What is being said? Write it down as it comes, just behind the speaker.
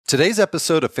Today's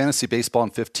episode of Fantasy Baseball in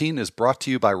 15 is brought to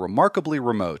you by Remarkably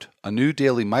Remote, a new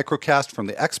daily microcast from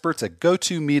the experts at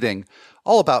GoToMeeting,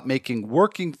 all about making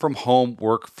working from home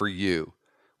work for you.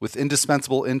 With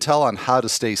indispensable intel on how to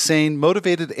stay sane,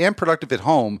 motivated, and productive at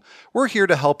home, we're here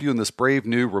to help you in this brave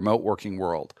new remote working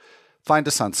world. Find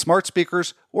us on smart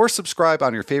speakers or subscribe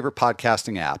on your favorite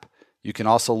podcasting app. You can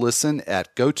also listen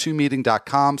at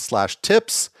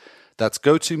gotomeeting.com/tips. That's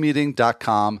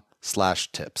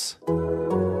gotomeeting.com/tips.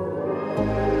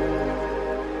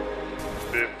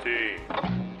 15.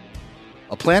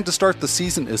 A plan to start the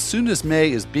season as soon as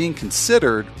May is being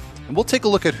considered, and we'll take a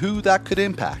look at who that could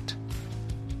impact.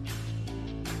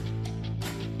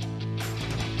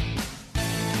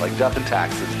 Like death and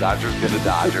taxes, Dodger's gonna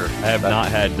Dodger. I have not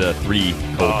had the 3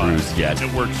 cold brews yet.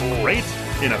 It works great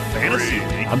in a fantasy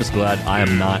league. I'm just glad I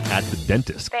am not at the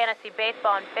dentist. Fantasy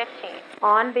Baseball in 15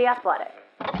 on The Athletic.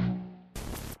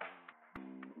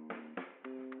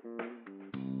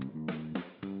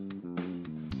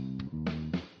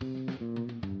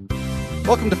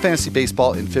 Welcome to Fantasy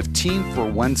Baseball in 15 for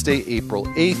Wednesday, April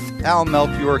 8th. Al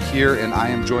Melchior here, and I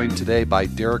am joined today by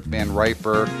Derek Van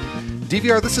Riper.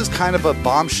 DVR, this is kind of a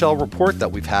bombshell report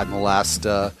that we've had in the last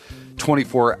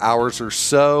 24 hours or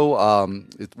so.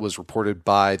 It was reported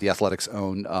by The Athletic's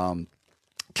own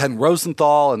Ken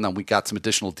Rosenthal, and then we got some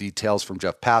additional details from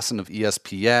Jeff Passan of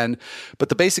ESPN. But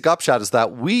the basic upshot is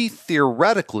that we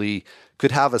theoretically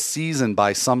could have a season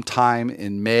by sometime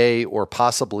in May or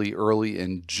possibly early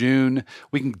in June.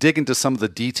 We can dig into some of the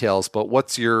details, but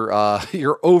what's your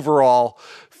overall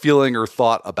feeling or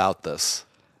thought about this?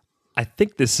 I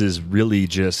think this is really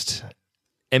just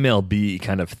MLB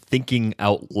kind of thinking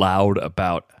out loud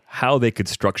about how they could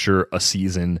structure a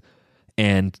season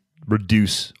and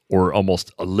reduce or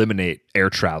almost eliminate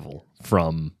air travel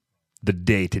from the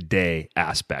day-to-day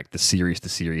aspect, the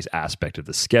series-to-series aspect of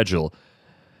the schedule.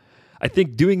 I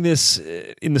think doing this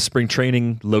in the spring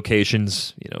training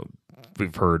locations,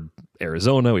 we've heard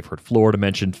Arizona, we've heard Florida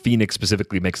mentioned. Phoenix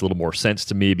specifically makes a little more sense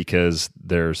to me because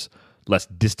there's less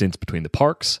distance between the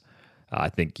parks. I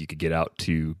think you could get out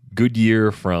to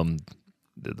Goodyear from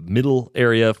the middle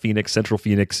area, Phoenix, Central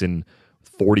Phoenix, in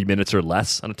 40 minutes or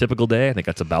less on a typical day. I think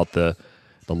that's about the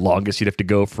longest you'd have to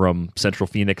go from Central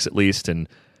Phoenix at least. And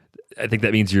I think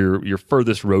that means your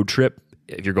furthest road trip,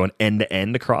 if you're going end to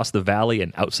end across the valley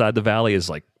and outside the valley, is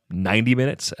like 90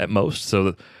 minutes at most.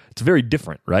 So it's very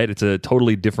different, right? It's a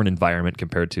totally different environment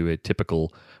compared to a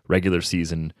typical regular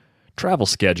season travel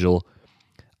schedule.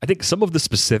 I think some of the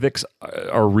specifics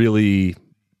are really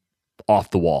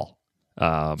off the wall.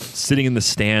 Sitting in the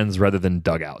stands rather than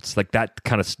dugouts, like that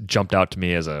kind of jumped out to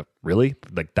me as a really,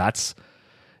 like that's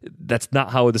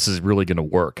not how this is really going to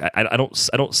work. I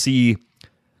don't see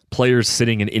players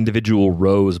sitting in individual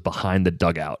rows behind the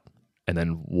dugout and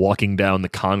then walking down the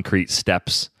concrete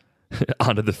steps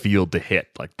onto the field to hit.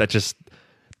 Like that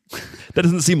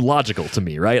doesn't seem logical to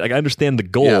me, right? Like I understand the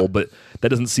goal, but that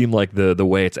doesn't seem like the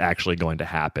way it's actually going to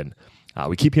happen.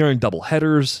 We keep hearing double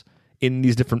headers in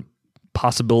these different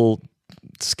possible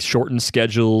shortened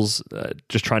schedules,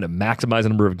 just trying to maximize the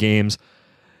number of games.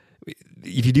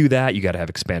 If you do that, you got to have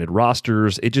expanded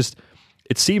rosters. It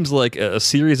seems like a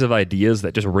series of ideas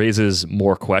that just raises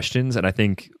more questions. And I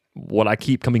think what I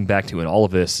keep coming back to in all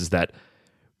of this is that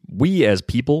we as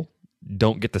people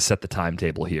don't get to set the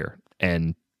timetable here.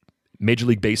 And Major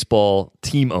League Baseball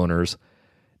team owners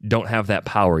don't have that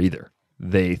power either.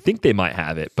 They think they might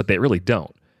have it, but they really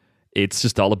don't. It's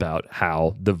just all about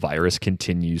how the virus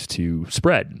continues to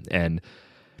spread. And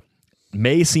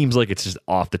May seems like it's just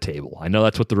off the table. I know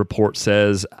that's what the report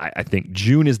says. I think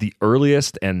June is the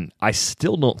earliest, and I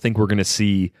still don't think we're going to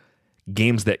see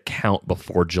games that count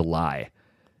before July.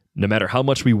 No matter how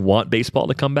much we want baseball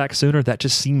to come back sooner, that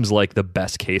just seems like the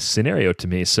best case scenario to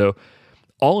me. So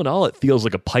all in all, it feels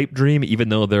like a pipe dream, even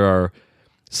though there are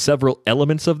several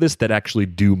elements of this that actually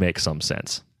do make some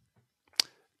sense.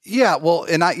 Yeah, well,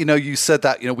 and you said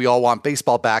that, we all want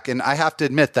baseball back. And I have to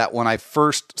admit that when I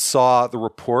first saw the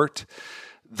report,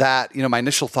 that, my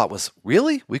initial thought was,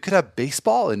 really? We could have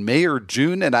baseball in May or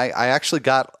June? And I actually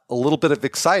got a little bit of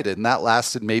excited, and that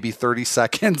lasted maybe 30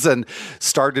 seconds and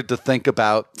started to think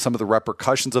about some of the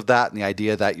repercussions of that and the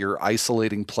idea that you're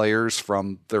isolating players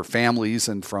from their families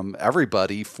and from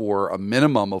everybody for a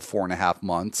minimum of 4.5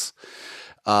 months.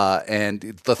 And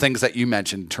the things that you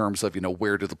mentioned in terms of,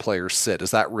 where do the players sit?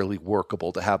 Is that really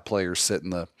workable to have players sit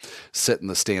in the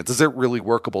stands? Is it really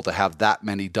workable to have that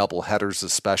many double headers,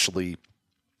 especially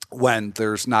when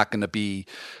there's not going to be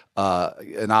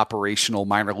an operational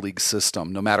minor league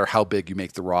system, no matter how big you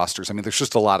make the rosters? I mean, there's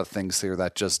just a lot of things there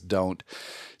that just don't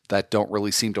that don't really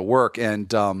seem to work.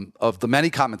 And of the many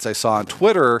comments I saw on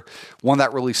Twitter, one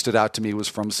that really stood out to me was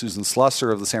from Susan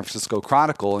Slusser of the San Francisco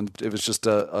Chronicle. And it was just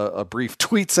a brief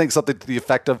tweet saying something to the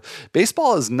effect of,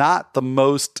 baseball is not the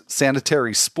most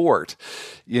sanitary sport,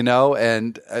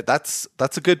 and that's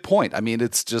a good point. I mean,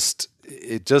 it just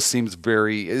seems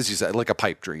very, as you said, like a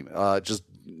pipe dream, just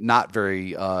not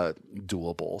very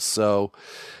doable. So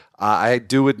I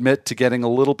do admit to getting a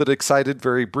little bit excited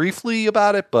very briefly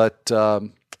about it, but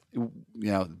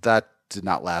that did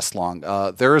not last long.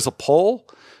 There is a poll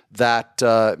that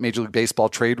Major League Baseball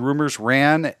Trade Rumors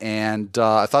ran, and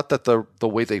I thought that the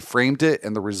way they framed it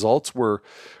and the results were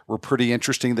pretty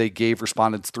interesting. They gave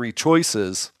respondents 3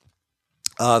 choices.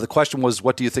 The question was,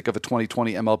 what do you think of a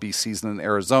 2020 MLB season in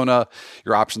Arizona?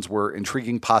 Your options were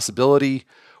intriguing possibility,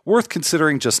 worth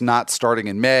considering just not starting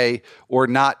in May, or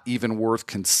not even worth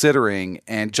considering.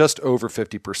 And just over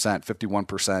 50%,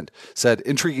 51% said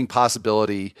intriguing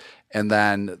possibility. And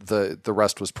then the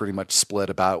rest was pretty much split,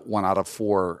 about 1 out of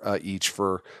 4 each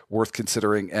for worth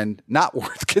considering and not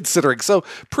worth considering. So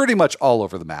pretty much all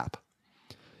over the map.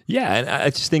 Yeah, and I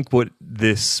just think what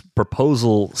this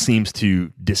proposal seems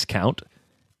to discount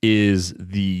is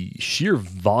the sheer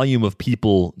volume of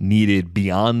people needed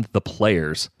beyond the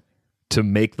players to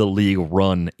make the league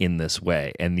run in this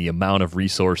way, and the amount of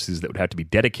resources that would have to be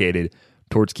dedicated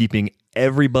towards keeping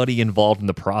everybody involved in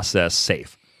the process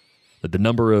safe. The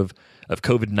number of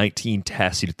COVID-19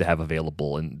 tests you'd have to have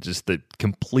available, and just the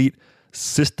complete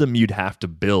system you'd have to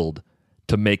build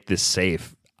to make this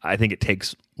safe. I think it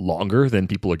takes longer than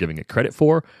people are giving it credit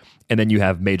for. And then you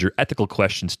have major ethical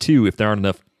questions too. If there aren't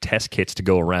enough test kits to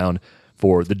go around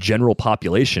for the general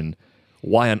population,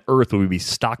 why on earth would we be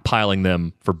stockpiling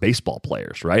them for baseball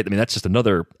players, right? I mean, that's just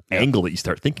another angle that you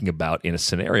start thinking about in a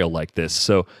scenario like this.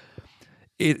 So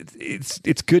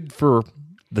it's good for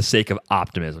the sake of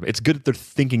optimism. It's good that they're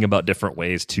thinking about different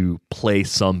ways to play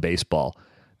some baseball.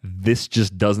 This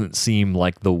just doesn't seem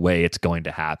like the way it's going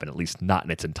to happen, at least not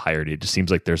in its entirety. It just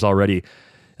seems like there's already,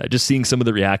 just seeing some of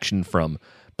the reaction from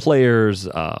players,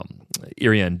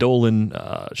 Irian Dolan,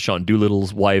 Sean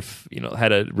Doolittle's wife,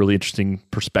 had a really interesting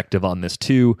perspective on this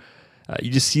too. You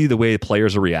just see the way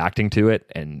players are reacting to it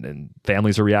and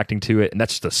families are reacting to it, and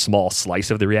that's just a small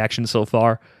slice of the reaction so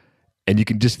far. And you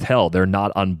can just tell they're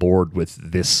not on board with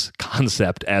this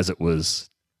concept as it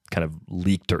was kind of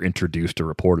leaked or introduced or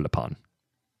reported upon.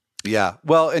 Yeah.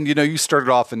 Well, and you started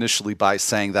off initially by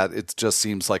saying that it just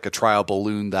seems like a trial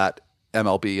balloon that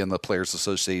MLB and the Players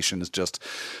Association is just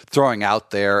throwing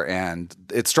out there, and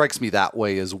it strikes me that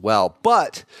way as well.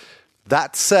 But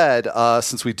that said,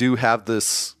 since we do have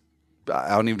this, I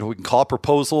don't even know if we can call it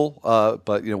proposal,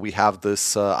 but we have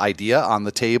this idea on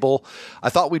the table, I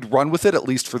thought we'd run with it at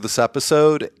least for this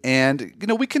episode, and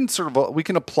we can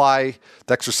apply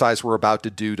the exercise we're about to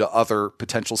do to other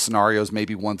potential scenarios,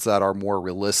 maybe ones that are more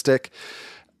realistic.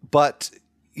 But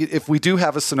if we do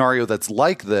have a scenario that's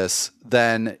like this,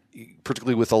 then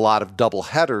particularly with a lot of double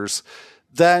headers,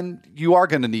 then you are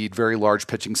going to need very large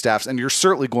pitching staffs, and you're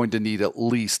certainly going to need at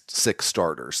least 6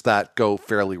 starters that go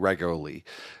fairly regularly.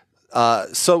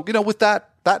 So with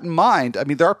that in mind, I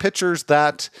mean, there are pitchers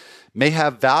that may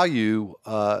have value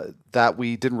that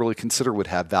we didn't really consider would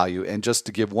have value. And just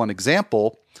to give one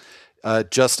example,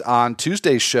 just on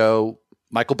Tuesday's show,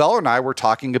 Michael Beller and I were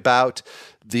talking about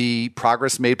the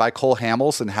progress made by Cole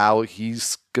Hamels and how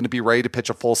he's going to be ready to pitch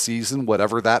a full season,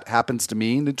 whatever that happens to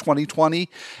mean in 2020.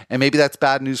 And maybe that's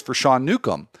bad news for Sean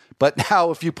Newcomb. But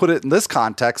now if you put it in this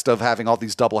context of having all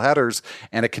these doubleheaders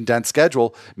and a condensed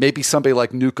schedule, maybe somebody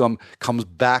like Newcomb comes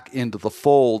back into the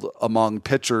fold among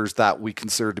pitchers that we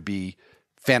consider to be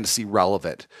fantasy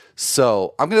relevant.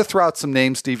 So I'm going to throw out some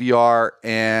names, DVR,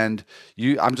 and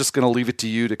I'm just going to leave it to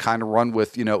you to kind of run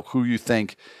with, who you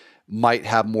think might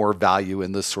have more value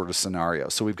in this sort of scenario.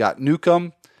 So we've got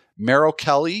Newcomb, Merrill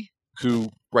Kelly,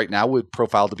 who right now would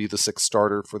profile to be the 6th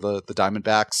starter for the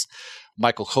Diamondbacks,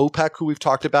 Michael Kopech, who we've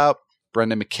talked about,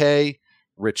 Brendan McKay,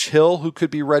 Rich Hill, who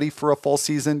could be ready for a full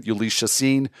season, Ulysses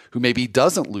Chassin, who maybe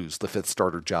doesn't lose the 5th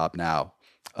starter job now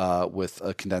with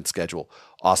a condensed schedule,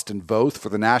 Austin Voth for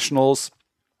the Nationals.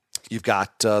 You've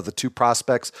got the 2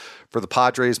 prospects for the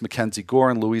Padres, Mackenzie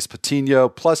Gore and Luis Patino.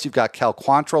 Plus, you've got Cal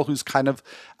Quantrill, who's kind of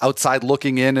outside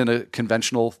looking in a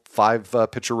conventional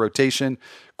 5-pitcher rotation.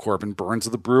 Corbin Burns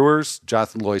of the Brewers,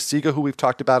 Jonathan Loaisiga, who we've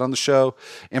talked about on the show.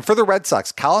 And for the Red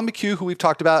Sox, Colin McHugh, who we've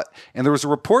talked about. And there was a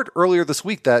report earlier this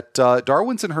week that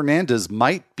Darwinzon Hernandez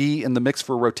might be in the mix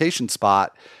for a rotation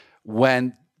spot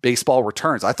when baseball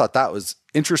returns. I thought that was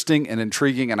interesting and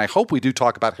intriguing, and I hope we do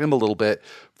talk about him a little bit.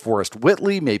 Forrest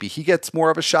Whitley, maybe he gets more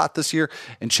of a shot this year.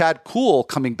 And Chad Kuhl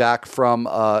coming back from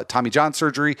Tommy John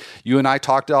surgery. You and I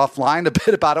talked offline a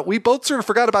bit about it. We both sort of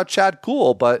forgot about Chad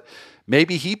Kuhl, but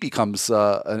maybe he becomes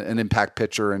an impact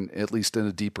pitcher, and at least in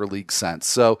a deeper league sense.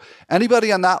 So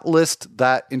anybody on that list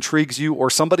that intrigues you, or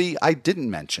somebody I didn't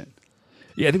mention?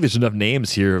 Yeah, I think there's enough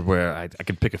names here where I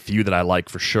can pick a few that I like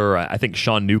for sure. I think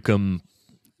Sean Newcomb,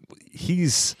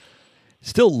 he's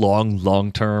still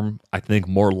long term, I think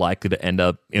more likely to end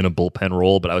up in a bullpen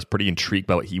role, but I was pretty intrigued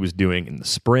by what he was doing in the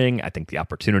spring. I think the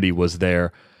opportunity was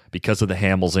there because of the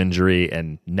Hamels injury,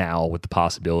 and now with the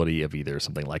possibility of either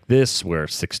something like this, where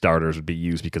 6 starters would be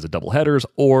used because of doubleheaders,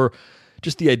 or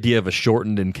just the idea of a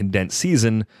shortened and condensed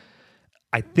season.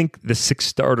 I think the 6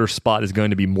 starter spot is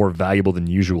going to be more valuable than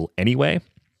usual anyway.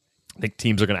 I think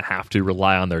teams are going to have to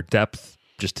rely on their depth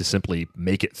just to simply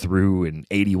make it through an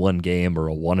 81 game or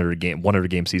a 100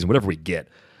 game season, whatever we get.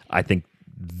 I think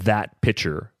that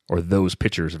pitcher, or those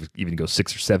pitchers, if even go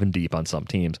 6 or 7 deep on some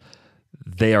teams,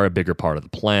 they are a bigger part of the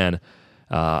plan.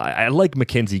 I like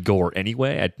Mackenzie Gore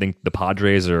anyway. I think the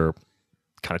Padres are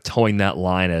kind of towing that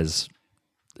line as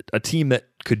a team that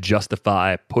could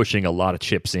justify pushing a lot of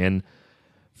chips in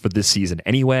for this season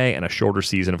anyway, and a shorter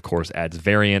season, of course, adds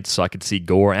variance. So I could see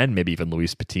Gore and maybe even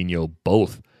Luis Patino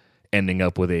both ending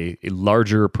up with a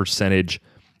larger percentage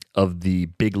of the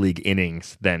big league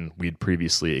innings than we had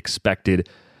previously expected.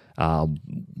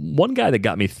 One guy that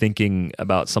got me thinking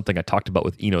about something I talked about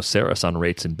with Eno Saris on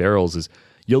Rates and Barrels is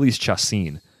Yolis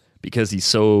Chacin, because he's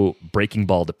so breaking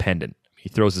ball dependent. He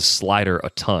throws his slider a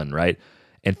ton, right?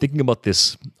 And thinking about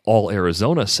this all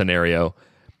Arizona scenario,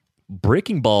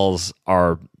 breaking balls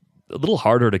are a little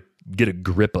harder to get a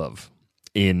grip of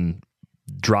in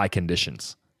dry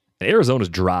conditions. And Arizona's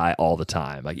dry all the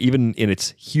time. Like, even in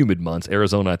its humid months,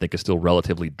 Arizona, I think, is still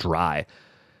relatively dry.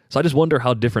 So I just wonder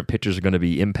how different pitchers are going to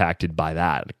be impacted by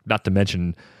that. Not to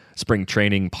mention spring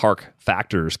training park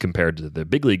factors compared to the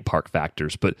big league park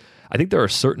factors. But I think there are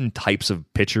certain types of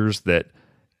pitchers that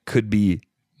could be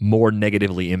more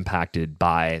negatively impacted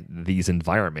by these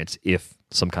environments if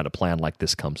some kind of plan like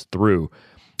this comes through.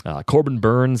 Corbin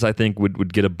Burns, I think,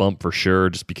 would get a bump for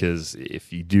sure, just because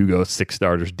if you do go 6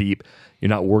 starters deep, you're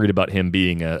not worried about him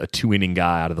being a 2-inning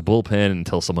guy out of the bullpen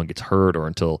until someone gets hurt or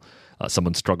until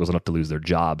someone struggles enough to lose their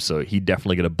job. So he'd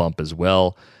definitely get a bump as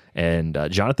well. And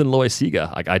Jonathan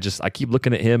Loaisiga, I keep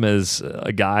looking at him as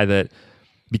a guy that,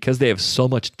 because they have so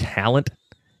much talent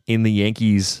in the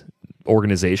Yankees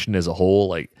organization as a whole,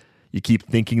 like, you keep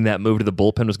thinking that move to the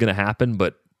bullpen was going to happen,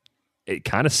 but it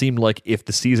kind of seemed like if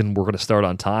the season were going to start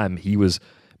on time, he was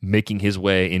making his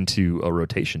way into a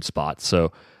rotation spot. So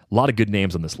a lot of good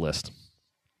names on this list.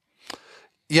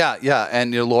 Yeah.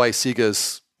 And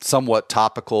Loaisiga's somewhat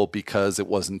topical because it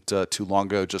wasn't too long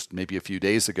ago, just maybe a few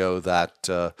days ago, that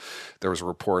there was a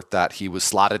report that he was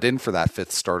slotted in for that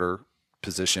 5th starter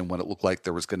position when it looked like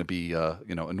there was going to be a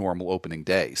normal opening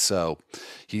day. So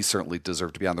he certainly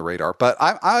deserved to be on the radar. But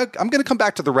I'm going to come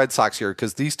back to the Red Sox here,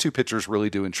 because these 2 pitchers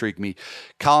really do intrigue me.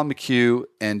 Colin McHugh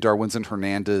and Darwinzon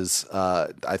Hernandez.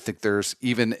 I think there's,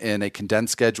 even in a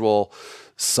condensed schedule,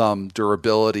 some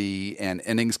durability and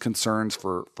innings concerns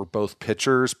for both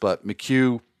pitchers. But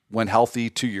McHugh, when healthy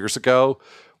 2 years ago,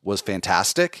 was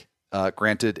fantastic,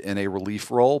 granted in a relief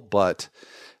role, but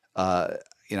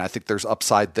I think there's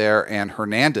upside there. And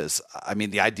Hernandez, I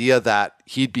mean, the idea that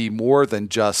he'd be more than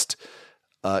just,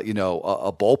 a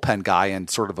bullpen guy and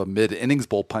sort of a mid-innings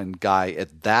bullpen guy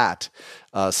at that,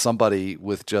 somebody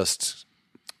with just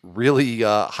really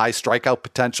high strikeout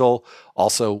potential,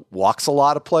 also walks a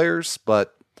lot of players,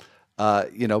 but,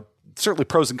 certainly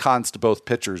pros and cons to both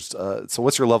pitchers. So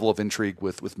what's your level of intrigue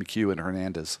with McHugh and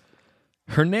Hernandez?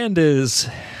 Hernandez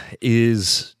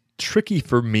is tricky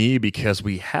for me because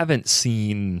we haven't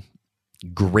seen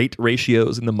great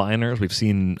ratios in the minors. We've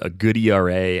seen a good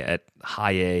ERA at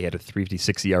high A, at a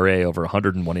 3.56 ERA over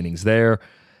 101 innings there.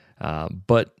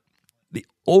 But the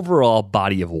overall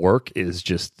body of work is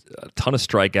just a ton of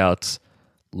strikeouts,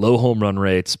 low home run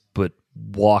rates, but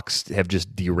walks have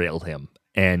just derailed him.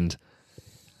 And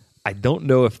I don't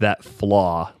know if that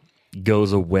flaw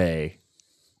goes away,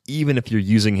 even if you're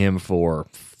using him for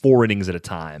 4 innings at a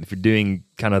time. If you're doing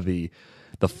kind of the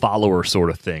follower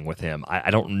sort of thing with him, I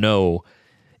don't know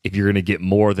if you're going to get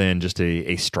more than just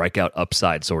a strikeout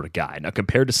upside sort of guy. Now,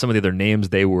 compared to some of the other names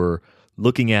they were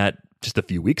looking at just a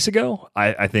few weeks ago,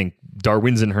 I think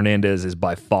Darwinzon Hernandez is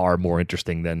by far more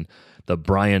interesting than the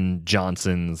Brian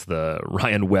Johnsons, the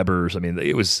Ryan Webbers. I mean,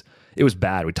 it was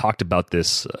bad. We talked about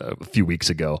this a few weeks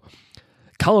ago.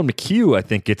 Colin McHugh, I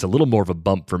think, gets a little more of a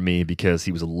bump for me because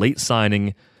he was a late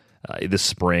signing this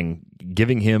spring,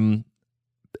 giving him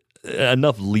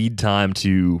enough lead time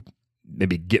to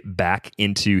maybe get back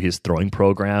into his throwing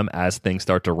program as things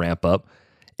start to ramp up,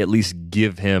 at least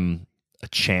give him a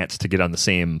chance to get on the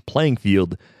same playing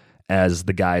field as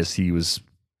the guys he was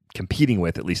competing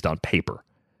with, at least on paper.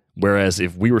 Whereas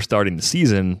if we were starting the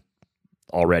season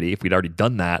already, if we'd already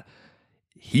done that,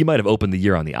 he might have opened the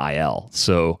year on the IL.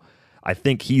 So I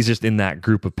think he's just in that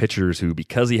group of pitchers who,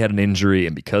 because he had an injury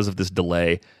and because of this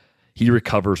delay, he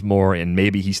recovers more and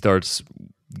maybe he starts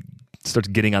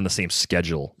getting on the same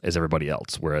schedule as everybody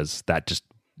else, whereas that just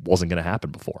wasn't going to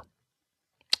happen before.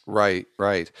 Right.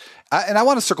 And I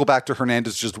want to circle back to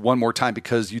Hernandez just one more time,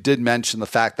 because you did mention the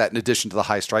fact that in addition to the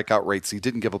high strikeout rates, he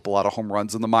didn't give up a lot of home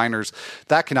runs in the minors.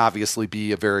 That can obviously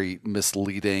be a very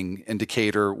misleading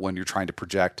indicator when you're trying to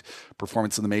project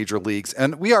performance in the major leagues.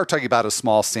 And we are talking about a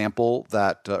small sample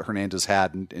that Hernandez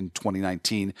had in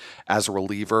 2019 as a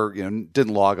reliever.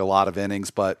 Didn't log a lot of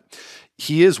innings, but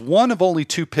he is one of only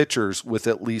two pitchers with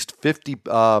at least 50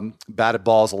 batted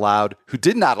balls allowed who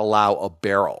did not allow a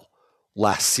barrel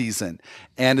last season.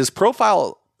 And his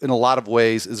profile in a lot of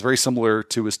ways is very similar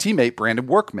to his teammate Brandon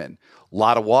Workman. A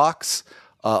lot of walks,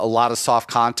 a lot of soft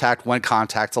contact when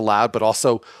contact's allowed, but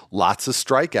also lots of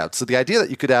strikeouts. So the idea that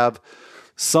you could have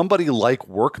somebody like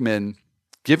Workman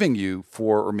giving you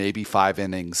 4 or maybe 5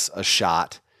 innings a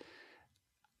shot,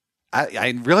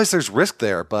 I realize there's risk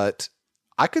there, but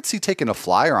I could see taking a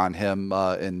flyer on him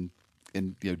in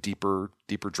deeper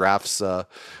drafts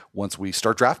once we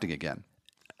start drafting again.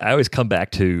 I always come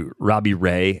back to Robbie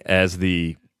Ray as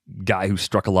the guy who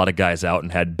struck a lot of guys out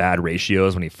and had bad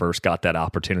ratios when he first got that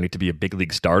opportunity to be a big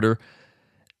league starter.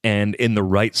 And in the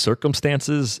right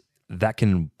circumstances, that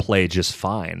can play just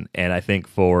fine. And I think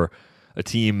for a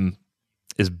team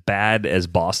as bad as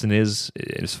Boston is,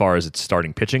 as far as its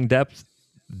starting pitching depth,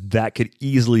 that could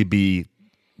easily be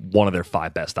one of their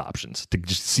 5 best options to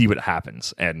just see what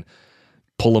happens and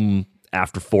pull them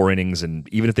after 4 innings. And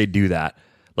even if they do that,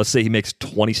 let's say he makes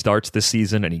 20 starts this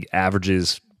season and he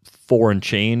averages 4 and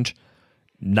change,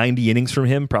 90 innings from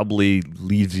him probably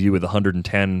leaves you with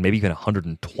 110, maybe even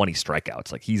 120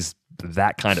 strikeouts. Like, he's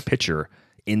that kind of pitcher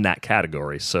in that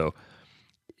category. So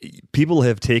people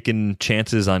have taken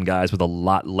chances on guys with a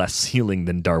lot less ceiling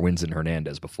than Darwinzon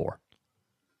Hernandez before.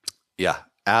 Yeah,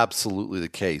 absolutely the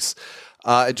case.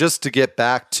 Just to get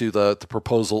back to the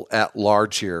proposal at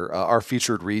large here, our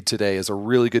featured read today is a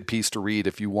really good piece to read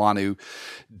if you want to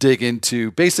dig into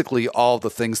basically all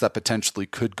the things that potentially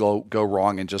could go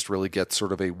wrong and just really get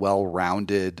sort of a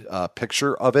well-rounded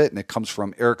picture of it. And it comes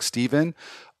from Eric Steven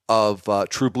of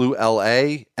True Blue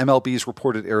LA. MLB's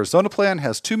reported Arizona plan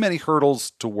has too many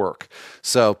hurdles to work.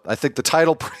 So I think the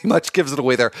title pretty much gives it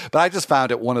away there, but I just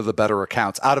found it one of the better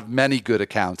accounts out of many good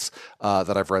accounts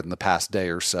that I've read in the past day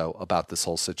or so about this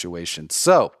whole situation.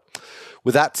 So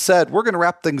with that said, we're going to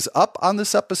wrap things up on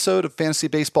this episode of Fantasy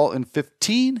Baseball in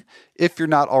 15. If you're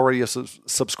not already a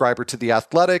subscriber to The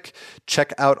Athletic,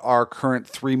 check out our current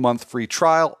 3-month free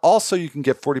trial. Also, you can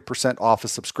get 40% off a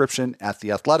subscription at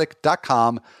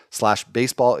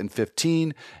theathletic.com/baseball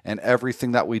in15. And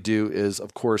everything that we do is,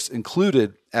 of course,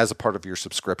 included as a part of your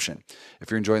subscription.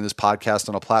 If you're enjoying this podcast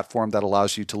on a platform that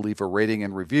allows you to leave a rating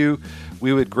and review,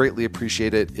 we would greatly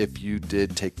appreciate it if you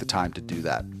did take the time to do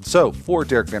that. So for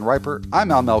Derek Van Riper, I'm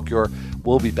Al Melchior.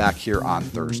 We'll be back here on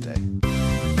Thursday.